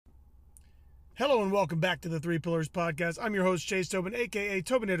Hello and welcome back to the Three Pillars Podcast. I'm your host, Chase Tobin, aka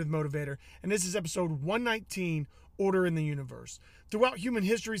Tobinator the Motivator, and this is episode 119, Order in the Universe. Throughout human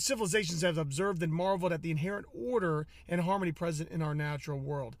history, civilizations have observed and marveled at the inherent order and harmony present in our natural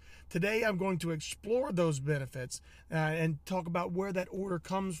world. Today, I'm going to explore those benefits and talk about where that order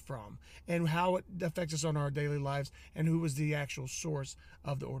comes from and how it affects us on our daily lives and who was the actual source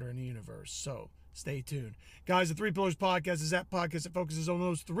of the order in the universe. So, stay tuned. Guys, the Three Pillars Podcast is that podcast that focuses on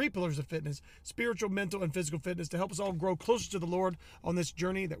those three pillars of fitness: spiritual, mental, and physical fitness, to help us all grow closer to the Lord on this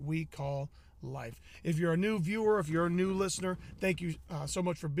journey that we call life. If you're a new viewer, if you're a new listener, thank you so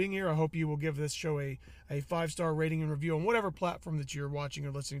much for being here. I hope you will give this show a 5-star rating and review on whatever platform that you're watching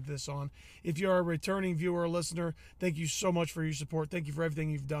or listening to this on. If you're a returning viewer or listener, thank you so much for your support. Thank you for everything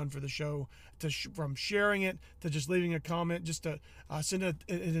you've done for the show, from sharing it to just leaving a comment, just to send it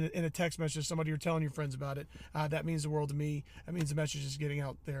in a text message to somebody or telling your friends about it. That means the world to me. That means the message is getting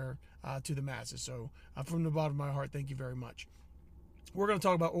out there to the masses. So from the bottom of my heart, thank you very much. We're going to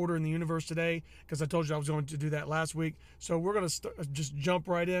talk about order in the universe today because I told you I was going to do that last week. So we're going to just jump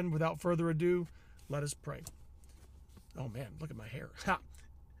right in without further ado. Let us pray. Oh man, look at my hair. Ha!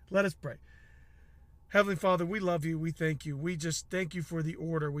 Let us pray. Heavenly Father, we love you. We thank you. We just thank you for the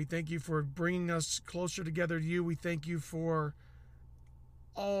order. We thank you for bringing us closer together to you. We thank you for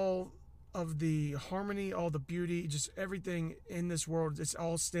all of the harmony, all the beauty, just everything in this world. It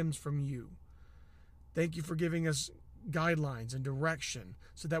all stems from you. Thank you for giving us guidelines and direction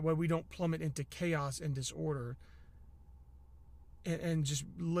so that way we don't plummet into chaos and disorder and just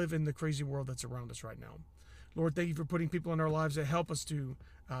live in the crazy world that's around us right now. Lord, thank you for putting people in our lives that help us to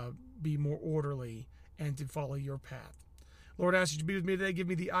be more orderly and to follow your path. Lord, I ask you to be with me today. Give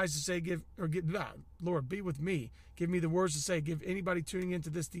me the eyes to say, Lord, be with me. Give me the words to say. Give anybody tuning into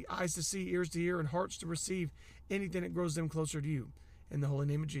this the eyes to see, ears to hear, and hearts to receive anything that grows them closer to you. In the holy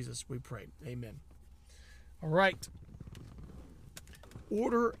name of Jesus, we pray. Amen. All right.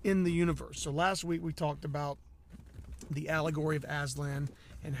 Order in the universe. So last week we talked about the allegory of Aslan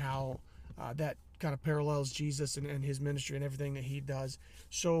and how that kind of parallels Jesus and his ministry and everything that he does.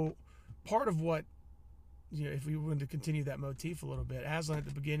 So part of what, if we wanted to continue that motif a little bit, Aslan at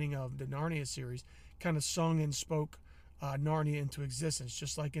the beginning of the Narnia series kind of sung and spoke Narnia into existence,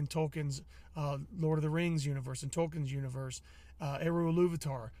 just like in Tolkien's Lord of the Rings universe. In Tolkien's universe, Eru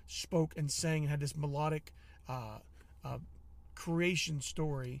Ilúvatar spoke and sang and had this melodic creation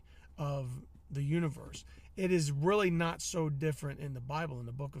story of the universe. It is really not so different in the Bible. In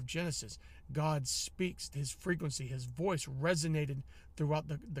the book of Genesis, God speaks. His frequency, his voice resonated throughout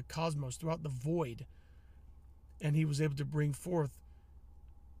the cosmos, throughout the void, and he was able to bring forth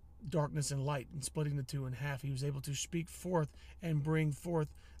darkness and light, and splitting the two in half. He was able to speak forth and bring forth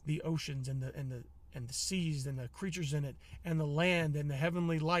the oceans and the seas and the creatures in it, and the land and the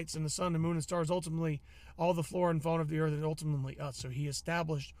heavenly lights and the sun and moon and stars, ultimately all the flora and fauna of the earth, and ultimately us. So he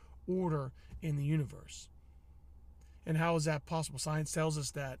established order in the universe. And how is that possible? Science tells us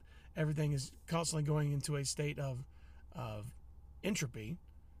that everything is constantly going into a state of entropy.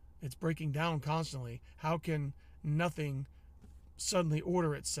 It's breaking down constantly. How can nothing suddenly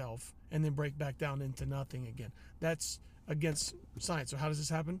order itself and then break back down into nothing again? That's against science. So how does this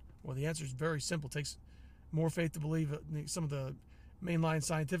happen? Well, the answer is very simple. It takes more faith to believe some of the mainline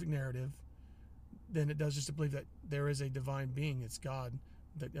scientific narrative than it does just to believe that there is a divine being. It's God,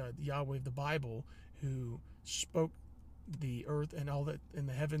 the Yahweh of the Bible, who spoke the earth and all that in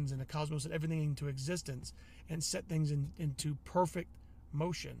the heavens and the cosmos and everything into existence and set things into perfect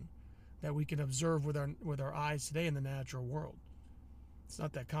motion that we can observe with our eyes today in the natural world. It's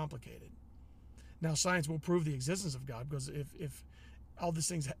not that complicated. Now, science will prove the existence of God, because if all these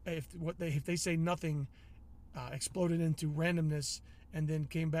things, if they say nothing exploded into randomness and then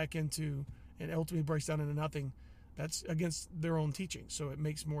came back into and ultimately breaks down into nothing, that's against their own teaching. So it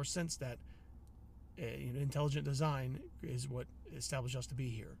makes more sense that intelligent design is what established us to be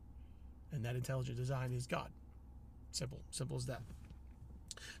here, and that intelligent design is God. Simple as that.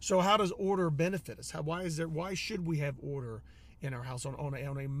 So how does order benefit us? Why should we have order in our house on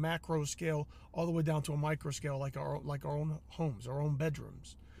a macro scale, all the way down to a micro scale, like our own homes, our own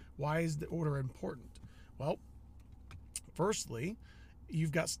bedrooms? Why is the order important? Well, firstly,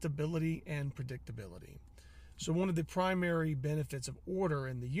 you've got stability and predictability. So one of the primary benefits of order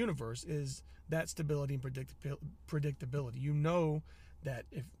in the universe is that stability and predictability. You know that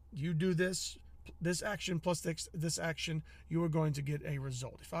if you do this action plus this action, you are going to get a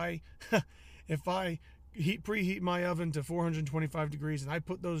result. If I preheat my oven to 425 degrees and I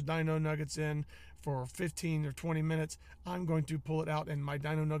put those dino nuggets in for 15 or 20 minutes, I'm going to pull it out and my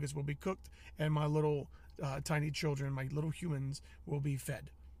dino nuggets will be cooked and my little tiny children, my little humans, will be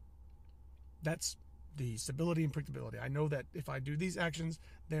fed. That's the stability and predictability. I know that if I do these actions,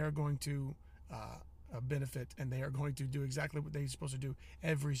 they are going to benefit, and they are going to do exactly what they're supposed to do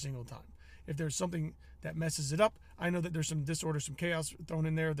every single time. If there's something that messes it up, I know that there's some disorder, some chaos thrown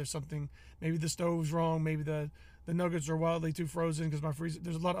in there. There's something, maybe the stove's wrong, maybe the nuggets are wildly too frozen because my freezer,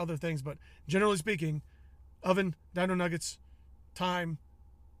 there's a lot of other things. But generally speaking, oven, dino nuggets, time,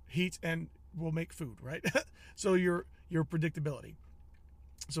 heat, and will make food, right? So your predictability.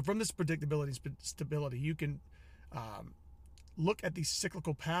 So from this predictability and stability, you can look at the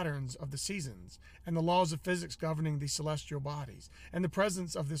cyclical patterns of the seasons and the laws of physics governing the celestial bodies. And the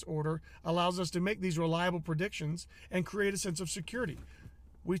presence of this order allows us to make these reliable predictions and create a sense of security.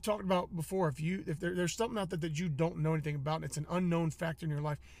 We talked about before, if there's something out there that you don't know anything about, and it's an unknown factor in your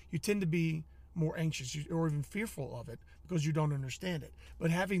life, you tend to be more anxious or even fearful of it because you don't understand it. But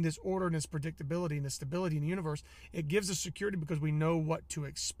having this order and this predictability and this stability in the universe, it gives us security because we know what to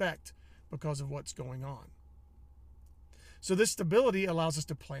expect because of what's going on. So this stability allows us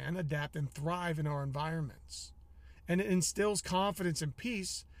to plan, adapt, and thrive in our environments. And it instills confidence and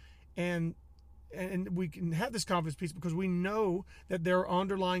peace, and we can have this confidence and peace because we know that there are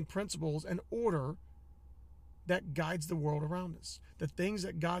underlying principles and order that guides the world around us. The things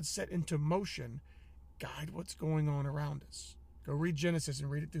that God set into motion guide what's going on around us. Go read Genesis and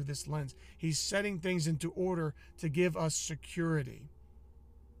read it through this lens. He's setting things into order to give us security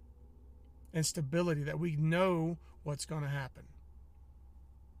and stability, that we know what's going to happen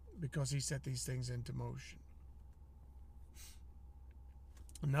because he set these things into motion.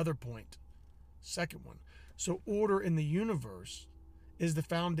 Another point, second one. So order in the universe is the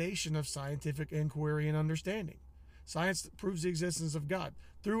foundation of scientific inquiry and understanding. Science proves the existence of God.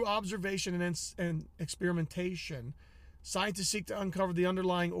 Through observation and experimentation, scientists seek to uncover the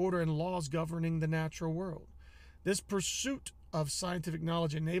underlying order and laws governing the natural world. This pursuit of scientific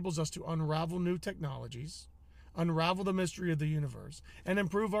knowledge enables us to unravel new technologies, unravel the mystery of the universe, and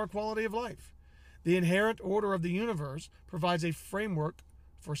improve our quality of life. The inherent order of the universe provides a framework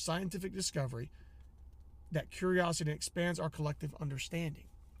for scientific discovery that curiosity expands our collective understanding.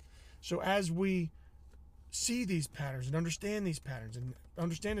 So as we see these patterns and understand these patterns and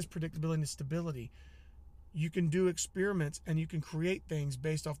understand this predictability and stability, you can do experiments and you can create things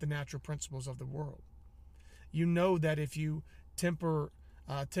based off the natural principles of the world. You know that if you temper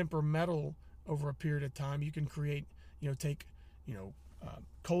metal over a period of time, you can create, take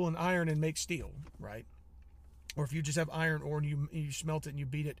coal and iron and make steel, right? Or if you just have iron ore and you smelt it and you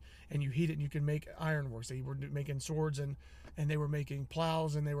beat it and you heat it and you can make ironworks. They were making swords and they were making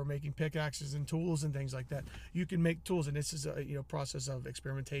plows and they were making pickaxes and tools and things like that. You can make tools, and this is a process of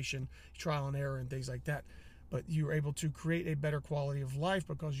experimentation, trial and error, and things like that. But you're able to create a better quality of life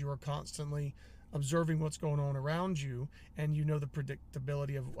because you are constantly observing what's going on around you, and you know the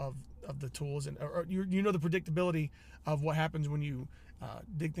predictability of the tools, and or you know the predictability of what happens when you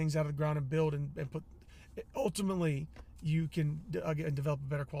dig things out of the ground and build and put. Ultimately, you can develop a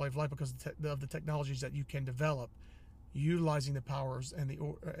better quality of life because of the technologies that you can develop, utilizing the powers and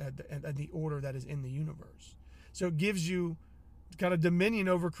the order that is in the universe. So it gives you kind of dominion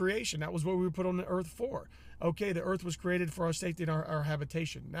over creation. That was what we were put on the earth for. Okay, the earth was created for our safety and our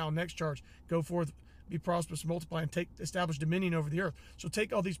habitation. Now, next charge, go forth, be prosperous, multiply, and establish dominion over the earth. So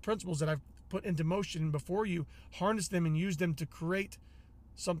take all these principles that I've put into motion before you, harness them, and use them to create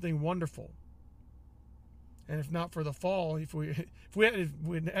something wonderful. And if not for the fall, if we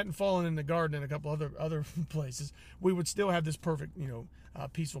hadn't fallen in the garden and a couple other places, we would still have this perfect,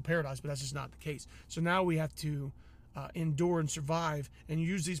 peaceful paradise. But that's just not the case. So now we have to endure and survive and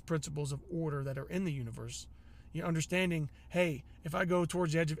use these principles of order that are in the universe. Understanding, hey, if I go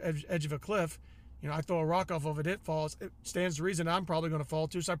towards the edge of a cliff, I throw a rock off of it, it falls. It stands to reason I'm probably going to fall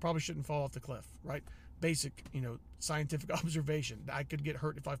too, so I probably shouldn't fall off the cliff, right? Basic, scientific observation. I could get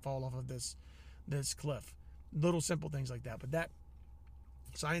hurt if I fall off of this cliff. Little simple things like that. But that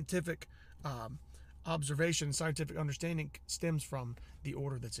scientific observation, scientific understanding stems from the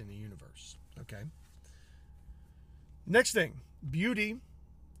order that's in the universe. Okay. Next thing, beauty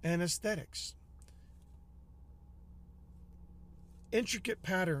and aesthetics. Intricate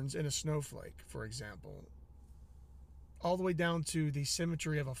patterns in a snowflake, for example, all the way down to the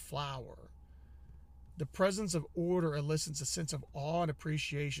symmetry of a flower. The presence of order elicits a sense of awe and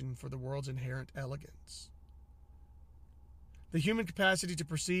appreciation for the world's inherent elegance. The human capacity to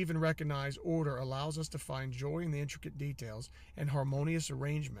perceive and recognize order allows us to find joy in the intricate details and harmonious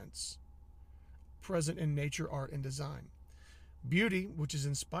arrangements present in nature, art, and design. Beauty, which is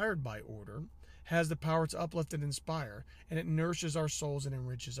inspired by order, has the power to uplift and inspire, and it nourishes our souls and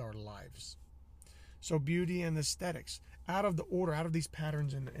enriches our lives. So beauty and aesthetics. out of the order, out of these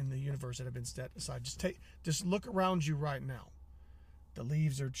patterns in the universe that have been set aside. Just look around you right now. The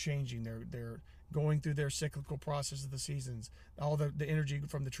leaves are changing. They're going through their cyclical process of the seasons. All the energy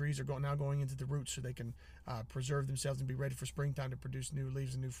from the trees are now going into the roots so they can preserve themselves and be ready for springtime to produce new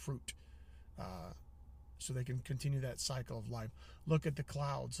leaves and new fruit. So they can continue that cycle of life. Look at the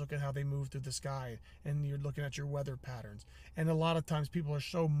clouds. Look at how they move through the sky. And you're looking at your weather patterns. And a lot of times people are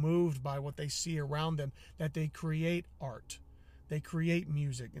so moved by what they see around them that they create art. They create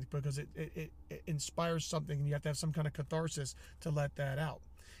music because it inspires something, and you have to have some kind of catharsis to let that out.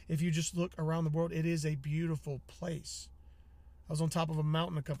 If you just look around the world, it is a beautiful place. I was on top of a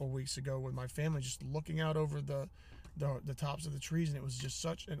mountain a couple of weeks ago with my family, just looking out over the tops of the trees, and it was just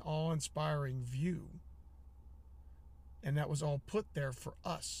such an awe-inspiring view. And that was all put there for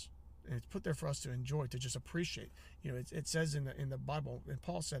us. And it's put there for us to enjoy, to just appreciate. You know, it says in the Bible, and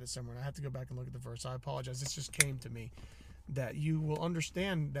Paul said it somewhere, and I have to go back and look at the verse. I apologize. This just came to me. That you will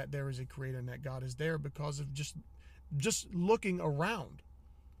understand that there is a creator and that God is there because of just looking around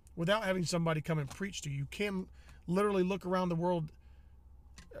without having somebody come and preach to you. You can literally look around the world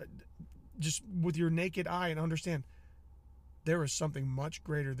just with your naked eye and understand there is something much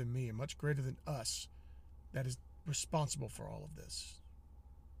greater than me and much greater than us that is responsible for all of this.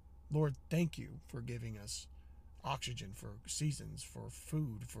 Lord, thank you for giving us oxygen, for seasons, for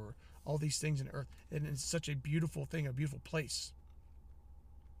food, for all these things in earth. And it's such a beautiful thing, a beautiful place.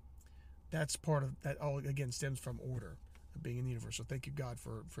 That's part of that. All again stems from order of being in the universe. So thank you, God,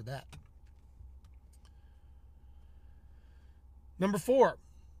 for that. Number 4,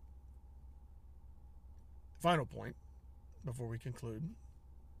 final point before we conclude.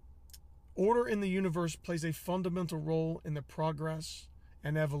 Order in the universe plays a fundamental role in the progress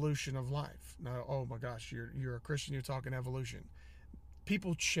and evolution of life. Now, oh my gosh, you're a Christian, you're talking evolution.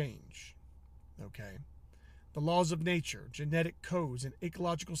 People change, okay? The laws of nature, genetic codes, and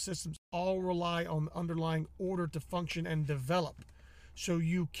ecological systems all rely on the underlying order to function and develop. So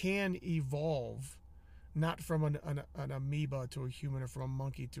you can evolve, not from an amoeba to a human or from a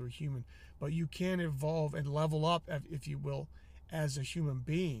monkey to a human, but you can evolve and level up, if you will, as a human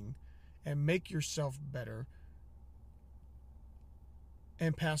being and make yourself better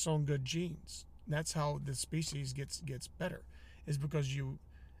and pass on good genes. That's how the species gets better, is because you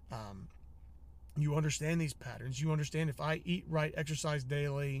understand these patterns. You understand if I eat right, exercise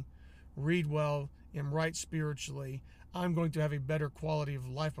daily, read well, am right spiritually, I'm going to have a better quality of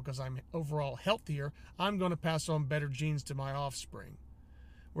life because I'm overall healthier. I'm going to pass on better genes to my offspring.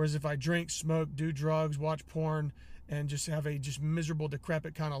 Whereas if I drink, smoke, do drugs, watch porn, and just have a miserable,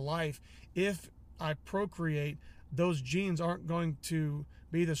 decrepit kind of life, if I procreate, those genes aren't going to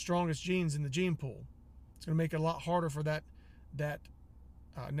be the strongest genes in the gene pool. It's going to make it a lot harder for that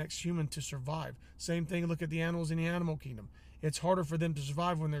next human to survive. Same thing, look at the animals in the animal kingdom. It's harder for them to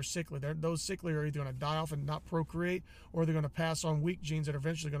survive when they're sickly. Those sickly are either going to die off and not procreate, or they're going to pass on weak genes that are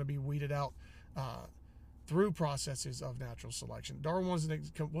eventually going to be weeded out through processes of natural selection. Darwin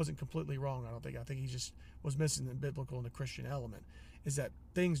wasn't completely wrong, I don't think. I think he just was missing the biblical and the Christian element, is that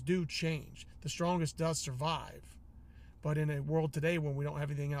things do change. The strongest does survive. But in a world today when we don't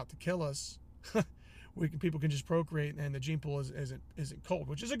have anything out to kill us, people can just procreate, and the gene pool isn't cold,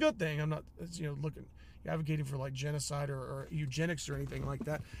 which is a good thing. I'm not advocating for like genocide or eugenics or anything like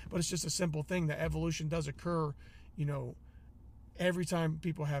that, but it's just a simple thing that evolution does occur, every time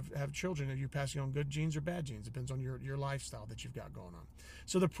people have children. Are you passing on good genes or bad genes? Depends on your lifestyle that you've got going on.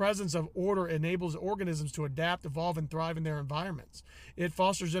 So the presence of order enables organisms to adapt, evolve, and thrive in their environments. It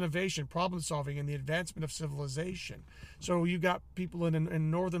fosters innovation, problem solving, and the advancement of civilization. So you got people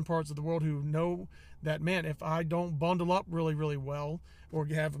in northern parts of the world who know that, man, if I don't bundle up really, really well or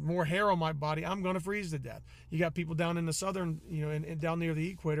have more hair on my body, I'm going to freeze to death. You got people down in the southern, and down near the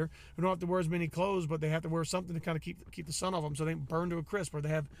equator who don't have to wear as many clothes, but they have to wear something to kind of keep the sun off them so they don't burn to a crisp, or they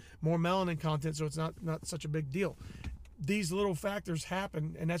have more melanin content, so it's not such a big deal. These little factors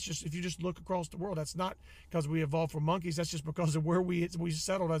happen, and that's just, if you just look across the world, that's not because we evolved from monkeys. That's just because of where we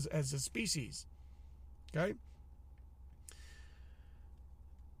settled as a species. Okay?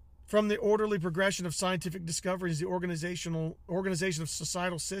 From the orderly progression of scientific discoveries, the organization of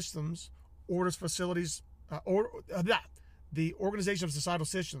societal systems, the organization of societal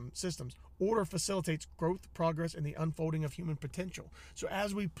systems, order facilitates growth, progress, and the unfolding of human potential. So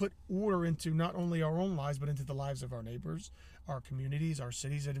as we put order into not only our own lives, but into the lives of our neighbors, our communities, our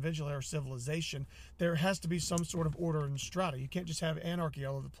cities, and eventually our civilization, there has to be some sort of order and strata. You can't just have anarchy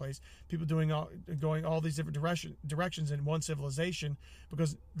all over the place, people going all these different directions in one civilization,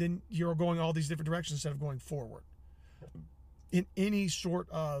 because then you're going all these different directions instead of going forward. In any sort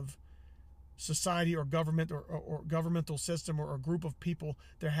of society or government or governmental system or group of people,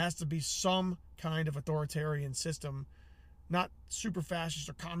 there has to be some kind of authoritarian system, not super fascist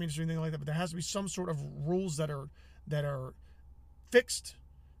or communist or anything like that, but there has to be some sort of rules that are fixed,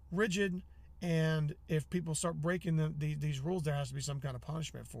 rigid, and if people start breaking these rules, there has to be some kind of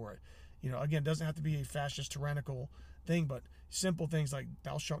punishment for it. Again, it doesn't have to be a fascist, tyrannical thing, but simple things like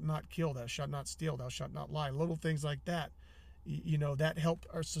thou shalt not kill, thou shalt not steal, thou shalt not lie, little things like that. That help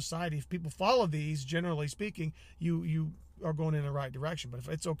our society. If people follow these, generally speaking, you are going in the right direction. But if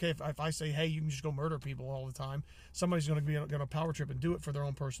it's okay if I say, hey, you can just go murder people all the time, somebody's going to power trip and do it for their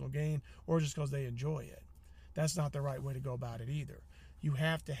own personal gain or just because they enjoy it. That's not the right way to go about it either. You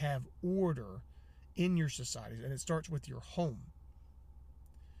have to have order in your society, and it starts with your home.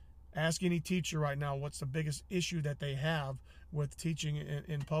 Ask any teacher right now what's the biggest issue that they have with teaching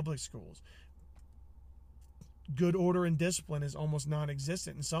in public schools. Good order and discipline is almost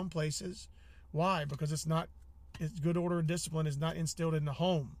non-existent in some places. Why? Because it's good order and discipline is not instilled in the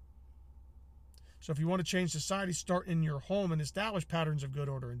home. So if you want to change society, start in your home and establish patterns of good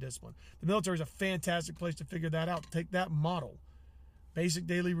order and discipline. The military is a fantastic place to figure that out. Take that model. Basic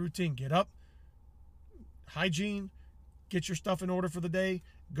daily routine. Get up, hygiene, get your stuff in order for the day,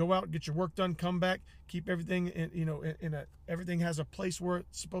 go out, get your work done, come back, keep everything everything has a place where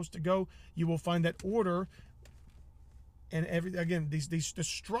it's supposed to go. You will find that order and the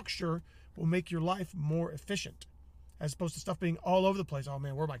structure will make your life more efficient, as opposed to stuff being all over the place. Oh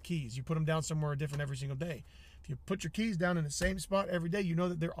man, where are my keys? You put them down somewhere different every single day. If you put your keys down in the same spot every day, you know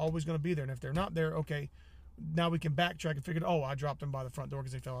that they're always going to be there. And if they're not there, okay, now we can backtrack and figure, I dropped them by the front door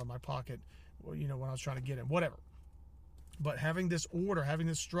because they fell out of my pocket, when I was trying to get them, whatever. But having this order, having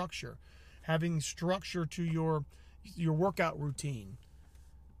this structure, having structure to your workout routine,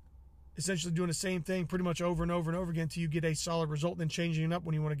 essentially doing the same thing pretty much over and over and over again until you get a solid result, then changing it up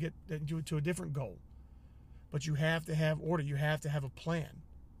when you want to do it to a different goal. But you have to have order. You have to have a plan.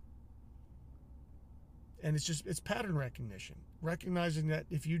 And it's pattern recognition. Recognizing that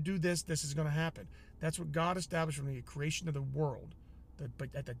if you do this, this is going to happen. That's what God established from the creation of the world. But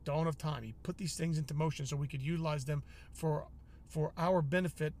at the dawn of time, He put these things into motion so we could utilize them for our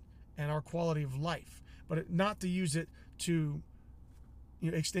benefit and our quality of life. But not to use it to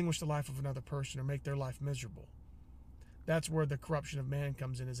extinguish the life of another person or make their life miserable. That's where the corruption of man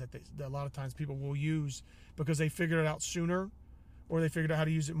comes in, is that a lot of times people will use, because they figured it out sooner, or they figured out how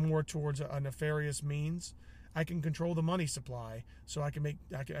to use it more towards a nefarious means. I can control the money supply, so I can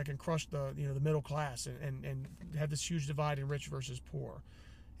crush the middle class and have this huge divide in rich versus poor.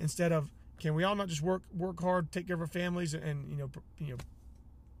 Instead of, can we all not just work hard, take care of our families, and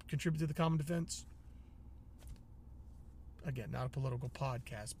contribute to the common defense? Again, not a political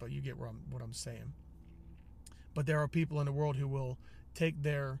podcast, but you get what I'm saying. But there are people in the world who will take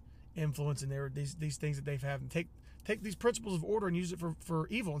their influence and these things that they've had and take these principles of order and use it for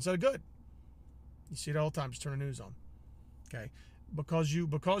evil instead of good. You see it all the time. Just turn the news on. Okay, because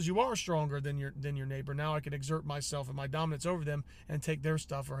you are stronger than your neighbor. Now I can exert myself and my dominance over them and take their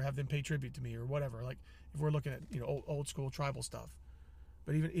stuff or have them pay tribute to me or whatever. Like if we're looking at old school tribal stuff,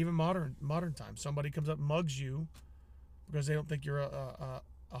 but even modern times, somebody comes up and mugs you because they don't think you're a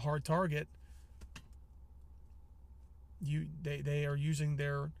hard target. They are using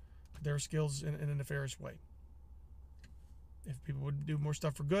their skills in a nefarious way. If people would do more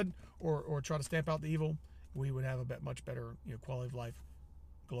stuff for good or try to stamp out the evil, we would have a much better quality of life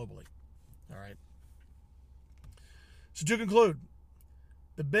globally. All right. So to conclude,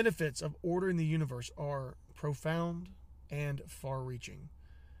 the benefits of order in the universe are profound and far-reaching.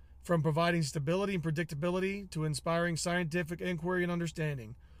 From providing stability and predictability to inspiring scientific inquiry and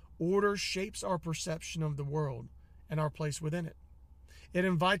understanding, order shapes our perception of the world and our place within it. It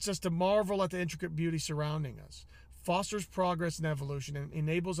invites us to marvel at the intricate beauty surrounding us, fosters progress and evolution, and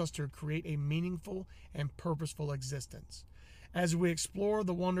enables us to create a meaningful and purposeful existence. As we explore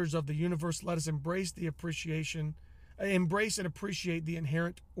the wonders of the universe, let us embrace and appreciate the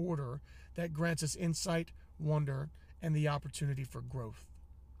inherent order that grants us insight, wonder, and the opportunity for growth.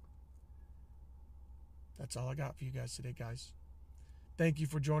 That's all I got for you guys today, guys. Thank you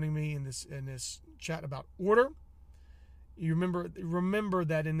for joining me in this chat about order. You remember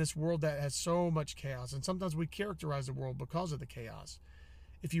that in this world that has so much chaos, and sometimes we characterize the world because of the chaos.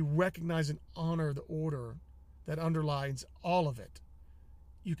 If you recognize and honor the order that underlies all of it,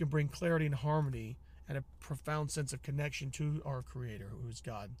 you can bring clarity and harmony and a profound sense of connection to our Creator, who is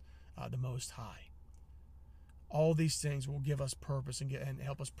God, the Most High. All these things will give us purpose and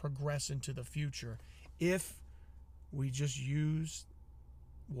help us progress into the future if we just use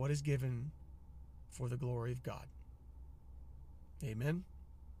what is given for the glory of God. Amen.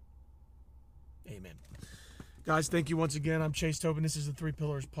 Amen. Guys, thank you once again. I'm Chase Tobin. This is the Three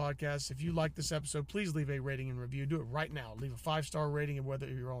Pillars Podcast. If you like this episode, please leave a rating and review. Do it right now. Leave a 5-star rating, and whether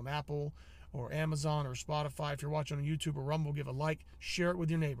you're on Apple or Amazon or Spotify. If you're watching on YouTube or Rumble, give a like. Share it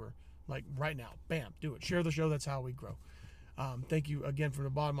with your neighbor. Like right now. Bam. Do it. Share the show. That's how we grow. Thank you again from the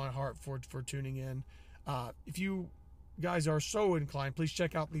bottom of my heart for tuning in. If you guys are so inclined, please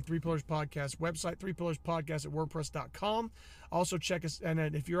check out the Three Pillars Podcast website, threepillarspodcast@wordpress.com. Also check us, and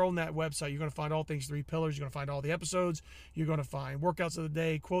if you're on that website, you're going to find all things Three Pillars. You're going to find all the episodes. You're going to find workouts of the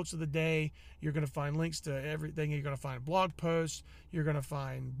day, quotes of the day. You're going to find links to everything. You're going to find blog posts. You're going to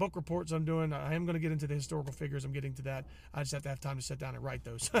find book reports I'm doing. I am going to get into the historical figures. I'm getting to that. I just have to have time to sit down and write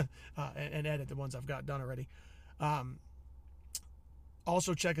those and edit the ones I've got done already.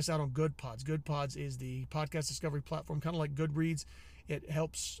 Also, check us out on Good Pods. Good Pods is the podcast discovery platform, kind of like Goodreads. It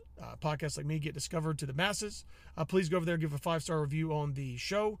helps podcasts like me get discovered to the masses. Please go over there and give a 5-star review on the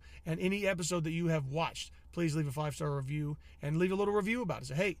show. And any episode that you have watched, please leave a 5-star review and leave a little review about it.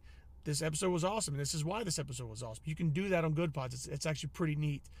 Say, hey, this episode was awesome, and this is why this episode was awesome. You can do that on Good Pods. It's actually pretty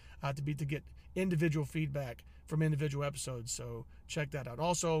neat to get individual feedback from individual episodes, so check that out.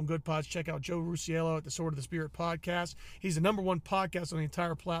 Also on Good Pods, check out Joe Rusiello at the Sword of the Spirit podcast. He's the #1 podcast on the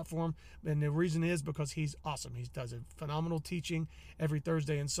entire platform, and the reason is because he's awesome. He does a phenomenal teaching every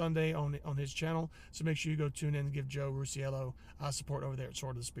Thursday and Sunday on his channel, so make sure you go tune in and give Joe Rusiello support over there at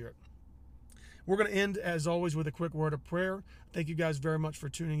Sword of the Spirit. We're going to end, as always, with a quick word of prayer. Thank you guys very much for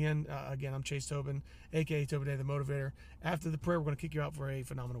tuning in. Again, I'm Chase Tobin, a.k.a. Tobin Day, the Motivator. After the prayer, we're going to kick you out for a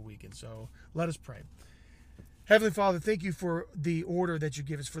phenomenal weekend. So let us pray. Heavenly Father, thank you for the order that you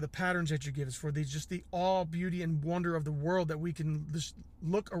give us, for the patterns that you give us, for just the awe, beauty, and wonder of the world, that we can just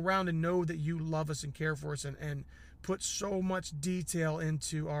look around and know that you love us and care for us, and put so much detail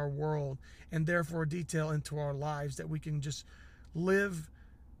into our world, and therefore detail into our lives, that we can just live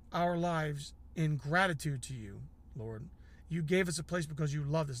our lives in gratitude to you, Lord. You gave us a place because you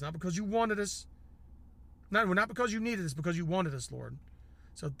loved us, not because you wanted us, not because you needed us, because you wanted us, Lord.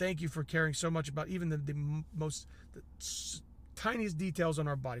 So thank you for caring so much about even the tiniest details on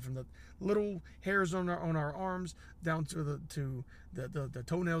our body, from the little hairs on our arms down to the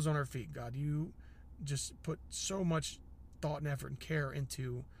toenails on our feet. God, you just put so much thought and effort and care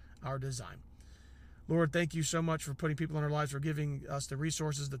into our design. Lord, thank you so much for putting people in our lives, for giving us the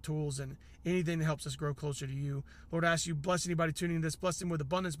resources, the tools, and anything that helps us grow closer to you. Lord, I ask you, bless anybody tuning in this, bless them with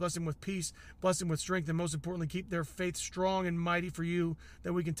abundance, bless them with peace, bless them with strength, and most importantly, keep their faith strong and mighty for you,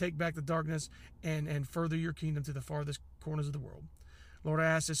 that we can take back the darkness and further your kingdom to the farthest corners of the world. Lord, I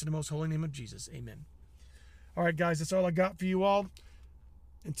ask this in the most holy name of Jesus. Amen. All right, guys, that's all I got for you all.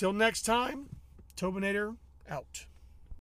 Until next time, Tobinator out.